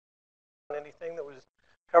anything that was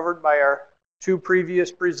covered by our two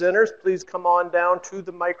previous presenters, please come on down to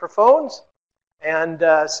the microphones. And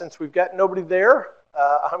since we've got nobody there,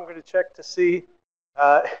 I'm going to check to see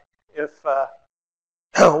if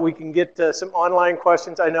we can get some online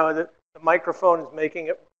questions. I know that the microphone is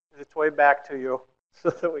making its way back to you so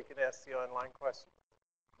that we can ask the online questions.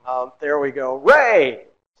 There we go. Ray,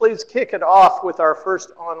 please kick it off with our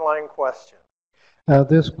first online question.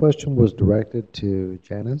 This question was directed to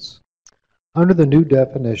Janice. Under the new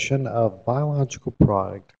definition of biological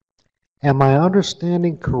product, am I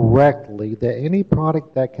understanding correctly that any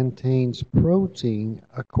product that contains protein,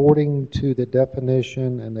 according to the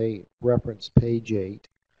definition, and they reference page 8,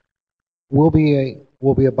 will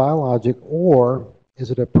be a biologic, or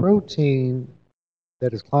is it a protein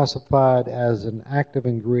that is classified as an active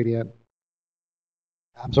ingredient?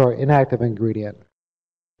 I'm sorry, inactive ingredient.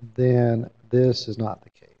 Then this is not the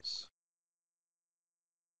case.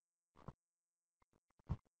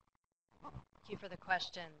 Thank you for the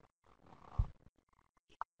question.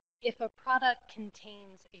 If a product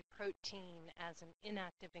contains a protein as an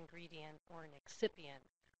inactive ingredient or an excipient,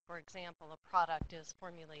 for example, a product is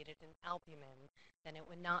formulated in albumin, then it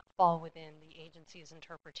would not fall within the agency's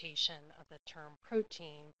interpretation of the term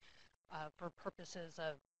protein for purposes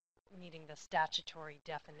of meeting the statutory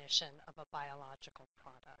definition of a biological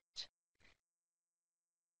product.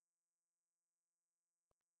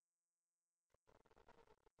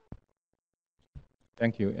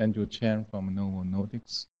 Thank you, Andrew Chen from Novo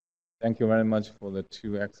Nordisk. Thank you very much for the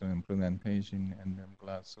two excellent presentations, and I'm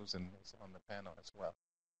glad Susan is on the panel as well.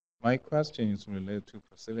 My question is related to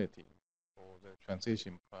facility for the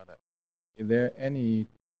transition product. Is there any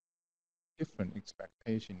different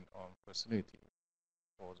expectation on facility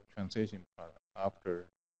for the transition product after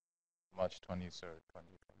March 23rd,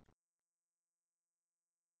 2020?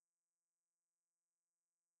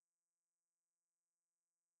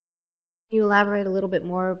 Can you elaborate a little bit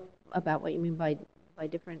more about what you mean by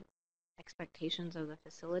different expectations of the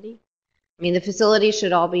facility? I mean, the facility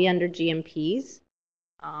should all be under GMPs,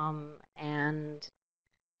 and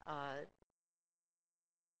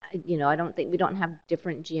you know, I don't think we don't have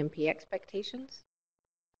different GMP expectations.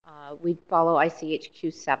 We follow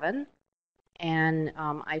ICHQ 7, and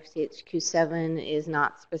ICHQ 7 is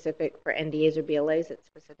not specific for NDAs or BLAs. It's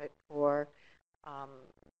specific for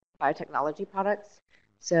biotechnology products.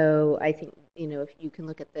 So I think, you know, if you can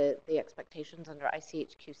look at the expectations under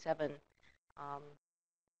ICHQ 7,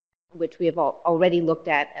 which we have already looked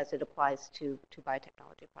at as it applies to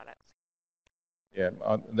biotechnology products. Yeah,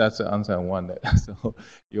 that's the answer I wanted. So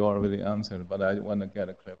you already answered, but I want to get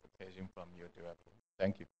a clarification from you directly.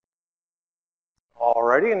 Thank you. All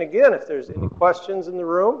righty, and again, if there's any questions in the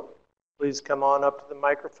room, please come on up to the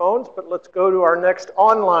microphones. But let's go to our next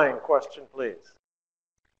online question, please.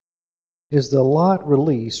 Is the lot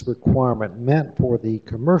release requirement meant for the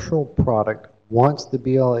commercial product once the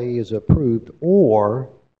BLA is approved, or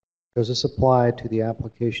does this apply to the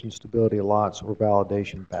application stability lots or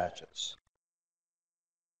validation batches?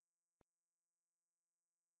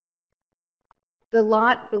 The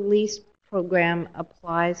lot release program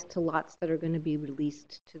applies to lots that are going to be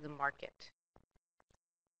released to the market.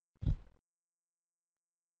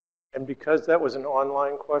 And because that was an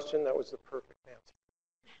online question, that was the perfect answer.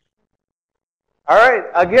 All right,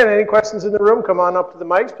 again, any questions in the room? Come on up to the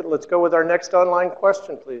mics, but let's go with our next online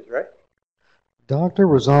question, please, right? Dr.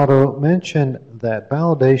 Rosado mentioned that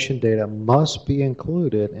validation data must be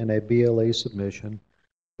included in a BLA submission,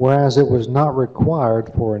 whereas it was not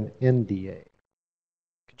required for an NDA.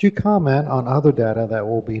 Could you comment on other data that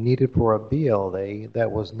will be needed for a BLA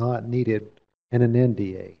that was not needed in an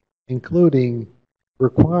NDA, including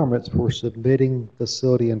requirements for submitting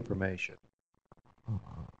facility information?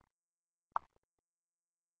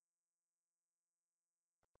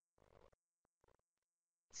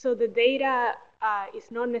 So the data is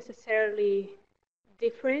not necessarily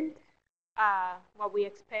different, what we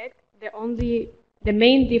expect. The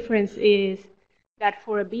main difference is that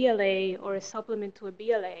for a BLA or a supplement to a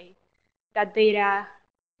BLA, that data,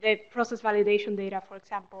 the process validation data, for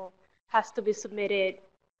example, has to be submitted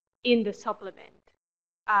in the supplement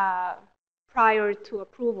prior to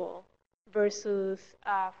approval versus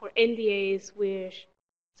for NDAs, which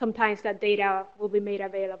sometimes that data will be made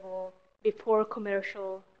available before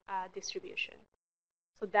commercial distribution.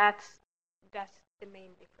 So that's the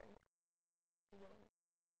main difference.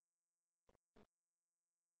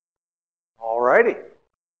 All righty.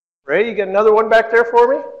 Ray, you got another one back there for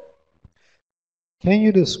me? Can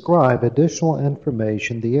you describe additional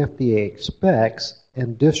information the FDA expects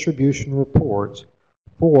in distribution reports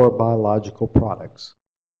for biological products?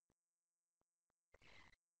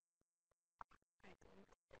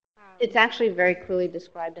 It's actually very clearly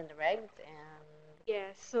described in the regs.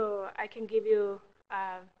 Yeah, so I can give you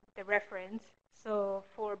the reference. So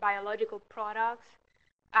for biological products,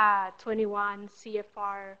 21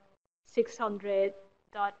 CFR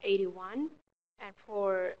 600.81, and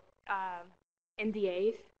for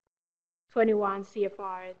NDAs, 21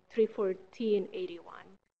 CFR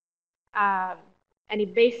 314.81. And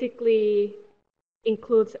it basically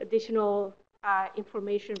includes additional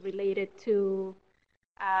information related to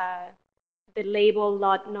the label,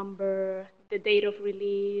 lot number, the date of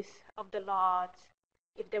release of the lots,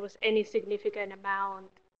 if there was any significant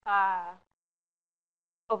amount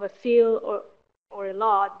of a field or a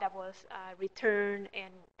lot that was returned,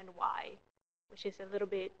 and why, which is a little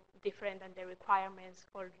bit different than the requirements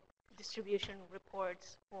for distribution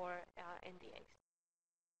reports for NDAs.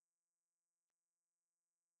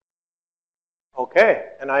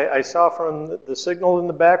 Okay, and I saw from the signal in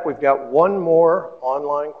the back, we've got one more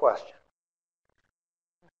online question.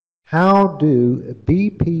 How do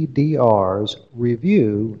BPDR's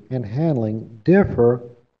review and handling differ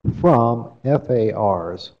from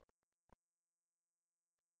FARs?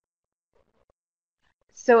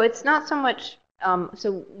 So it's not so much,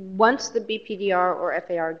 so once the BPDR or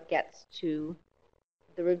FAR gets to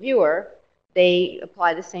the reviewer, they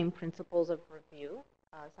apply the same principles of review,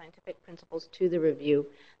 scientific principles to the review.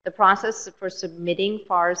 The process for submitting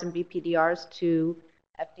FARs and BPDRs to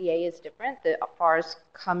FDA is different. The FARs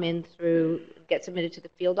come in through, get submitted to the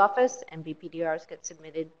field office, and BPDRs get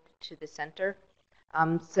submitted to the center.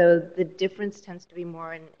 So the difference tends to be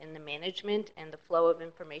more in the management and the flow of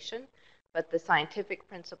information, but the scientific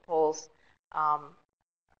principles,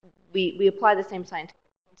 we apply the same scientific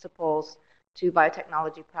principles to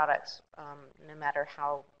biotechnology products, no matter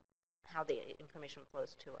how the information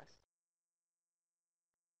flows to us.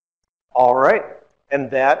 All right,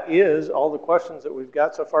 and that is all the questions that we've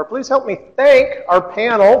got so far. Please help me thank our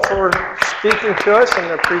panel for speaking to us in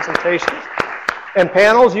their presentations. And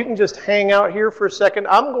panels, you can just hang out here for a second.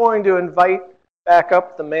 I'm going to invite back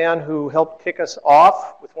up the man who helped kick us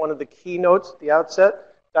off with one of the keynotes at the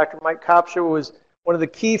outset. Dr. Mike Kopsha was one of the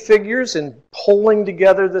key figures in pulling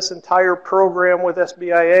together this entire program with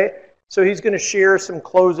SBIA. So he's going to share some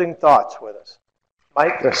closing thoughts with us.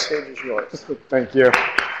 Mike, the stage is yours. Thank you.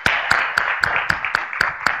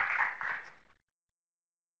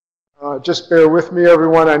 Just bear with me,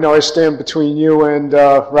 everyone. I know I stand between you and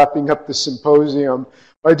wrapping up the symposium.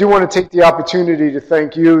 But I do want to take the opportunity to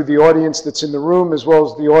thank you, the audience that's in the room, as well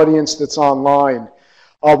as the audience that's online.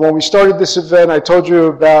 When we started this event, I told you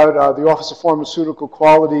about the Office of Pharmaceutical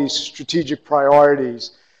Quality's strategic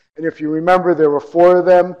priorities. And if you remember, there were 4 of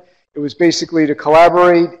them. It was basically to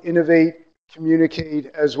collaborate, innovate, communicate,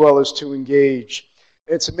 as well as to engage.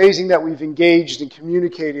 And it's amazing that we've engaged and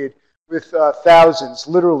communicated with thousands,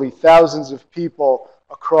 literally thousands of people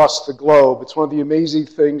across the globe. It's one of the amazing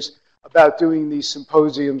things about doing these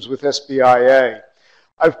symposiums with SBIA.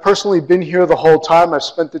 I've personally been here the whole time. I've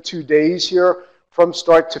spent the 2 days here from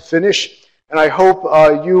start to finish, and I hope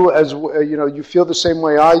you feel the same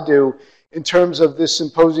way I do in terms of this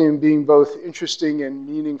symposium being both interesting and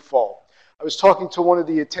meaningful. I was talking to one of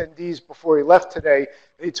the attendees before he left today,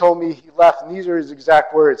 and he told me he left, and these are his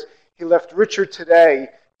exact words, he left richer today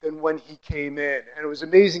than when he came in. And it was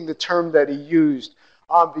amazing the term that he used,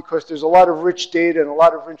 because there's a lot of rich data and a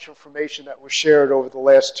lot of rich information that was shared over the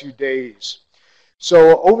last 2 days.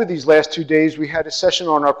 So over these last 2 days, we had a session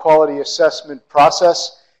on our quality assessment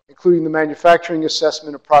process, including the manufacturing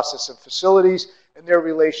assessment of process and facilities and their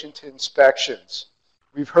relation to inspections.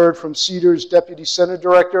 We've heard from CDER's Deputy Center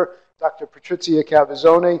Director, Dr. Patrizia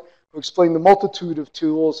Cavazzone, who explained the multitude of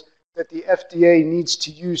tools that the FDA needs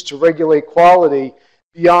to use to regulate quality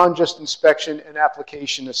beyond just inspection and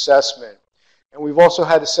application assessment. And we've also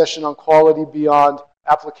had a session on quality beyond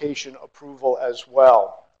application approval as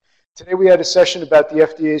well. Today we had a session about the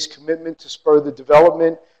FDA's commitment to spur the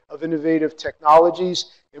development of innovative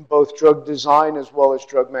technologies in both drug design as well as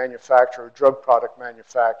drug manufacture, drug product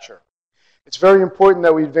manufacture. It's very important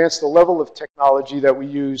that we advance the level of technology that we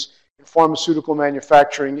use in pharmaceutical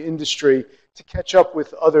manufacturing industry to catch up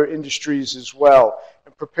with other industries as well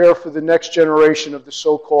and prepare for the next generation of the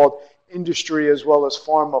so-called industry as well as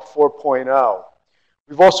Pharma 4.0.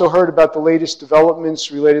 We've also heard about the latest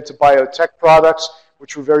developments related to biotech products,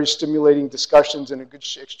 which were very stimulating discussions and a good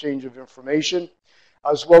exchange of information,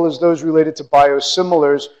 as well as those related to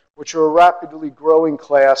biosimilars, which are a rapidly growing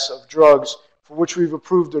class of drugs for which we've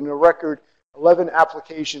approved in a record 11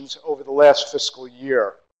 applications over the last fiscal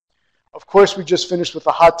year. Of course, we just finished with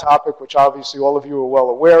a hot topic, which obviously all of you are well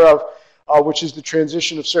aware of, which is the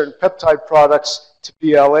transition of certain peptide products to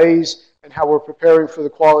BLAs, and how we're preparing for the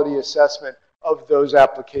quality assessment of those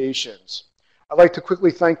applications. I'd like to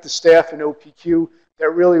quickly thank the staff in OPQ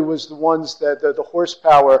that really was the ones that the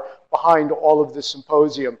horsepower behind all of this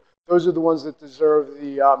symposium. Those are the ones that deserve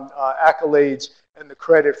the accolades and the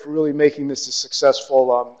credit for really making this a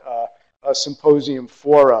successful symposium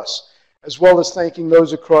for us, as well as thanking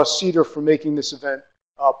those across CDER for making this event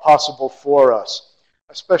possible for us.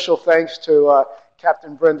 A special thanks to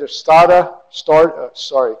Captain Brenda Stoddard,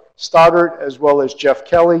 as well as Jeff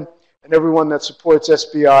Kelly, and everyone that supports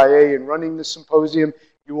SBIA in running this symposium.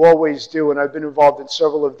 You always do, and I've been involved in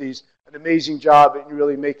several of these. An amazing job at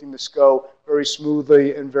really making this go very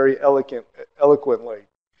smoothly and very eloquently.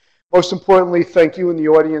 Most importantly, thank you in the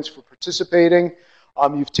audience for participating.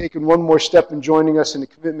 You've taken one more step in joining us in a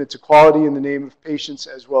commitment to quality in the name of patients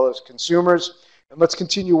as well as consumers. And let's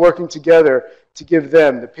continue working together to give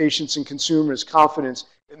them, the patients and consumers, confidence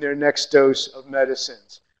in their next dose of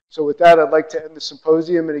medicines. So with that, I'd like to end the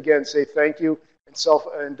symposium and again say thank you and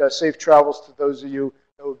safe travels to those of you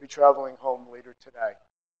that will be traveling home later today.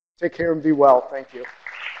 Take care and be well. Thank you.